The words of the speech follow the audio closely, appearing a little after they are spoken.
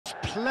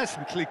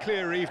pleasantly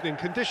clear evening.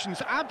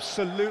 Conditions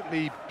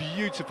absolutely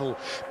beautiful.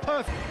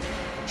 Perfect.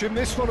 Jim,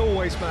 this one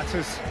always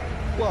matters.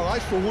 Well, I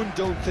for one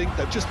don't think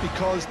that just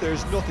because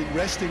there's nothing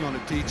resting on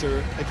it,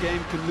 Peter, a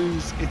game can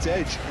lose its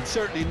edge, and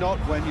certainly not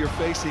when you're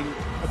facing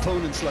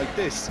opponents like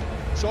this.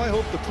 So I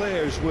hope the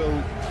players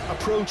will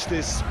approach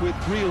this with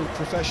real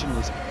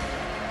professionalism.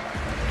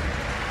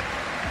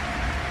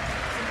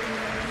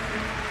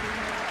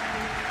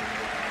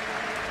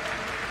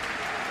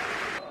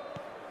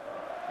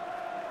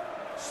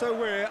 So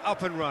we're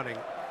up and running.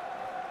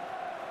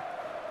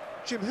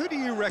 Jim, who do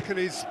you reckon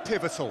is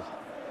pivotal?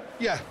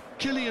 Yeah,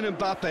 Kylian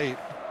Mbappe.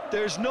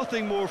 There's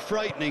nothing more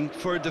frightening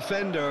for a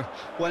defender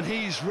when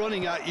he's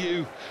running at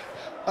you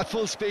at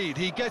full speed.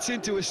 He gets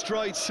into his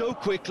stride so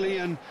quickly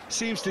and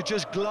seems to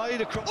just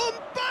glide across.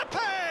 Mbappe!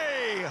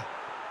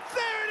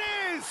 There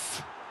it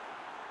is!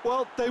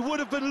 Well, they would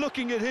have been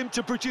looking at him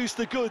to produce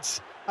the goods,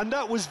 and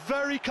that was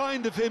very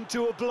kind of him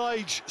to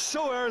oblige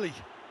so early.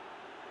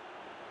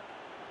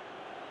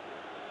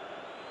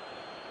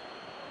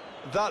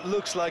 That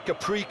looks like a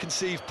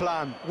preconceived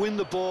plan. Win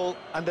the ball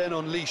and then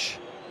unleash.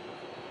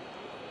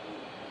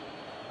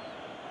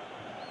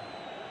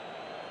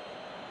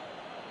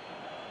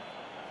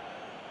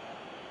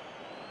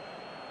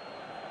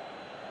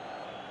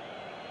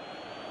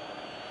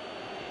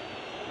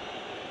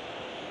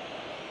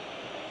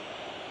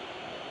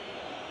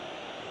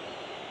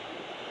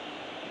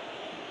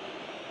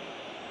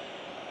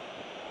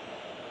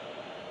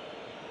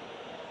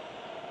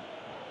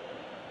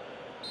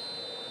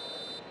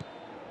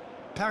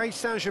 Paris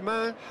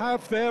Saint-Germain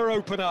have their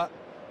opener.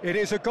 It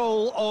is a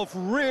goal of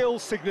real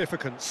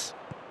significance.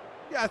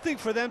 Yeah, I think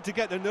for them to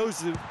get their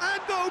noses in.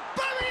 And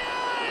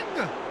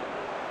Aubameyang!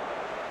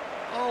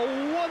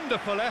 A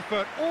wonderful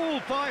effort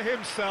all by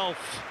himself.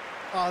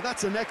 Oh,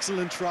 that's an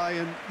excellent try,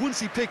 and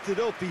once he picked it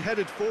up, he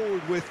headed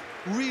forward with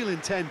real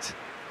intent.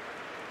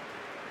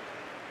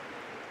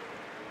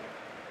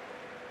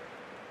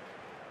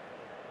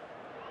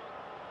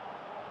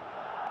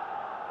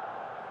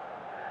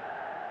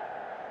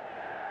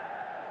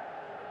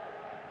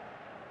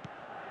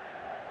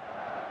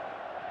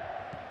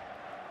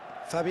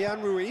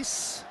 Fabian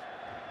Ruiz.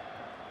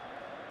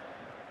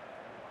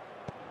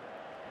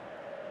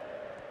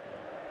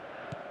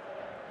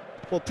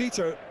 Well,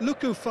 Peter,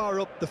 look how far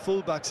up the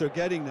fullbacks are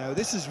getting now.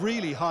 This is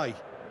really high.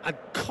 And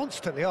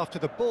constantly after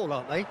the ball,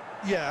 aren't they?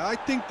 Yeah, I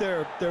think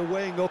they're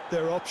weighing up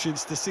their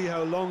options to see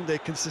how long they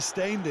can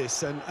sustain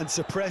this and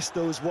suppress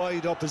those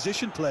wide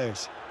opposition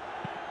players.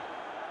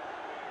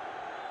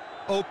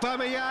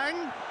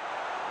 Aubameyang.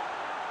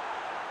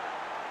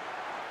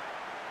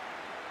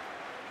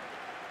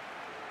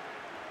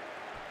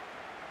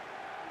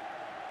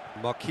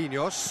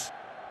 Marquinhos.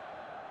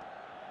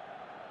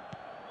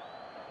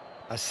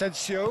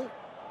 Asensio.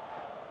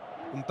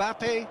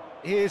 Mbappe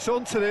is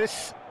onto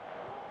this.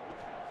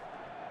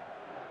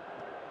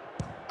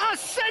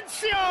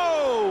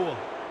 Asensio!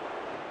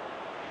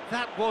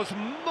 That was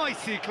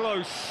mighty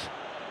close.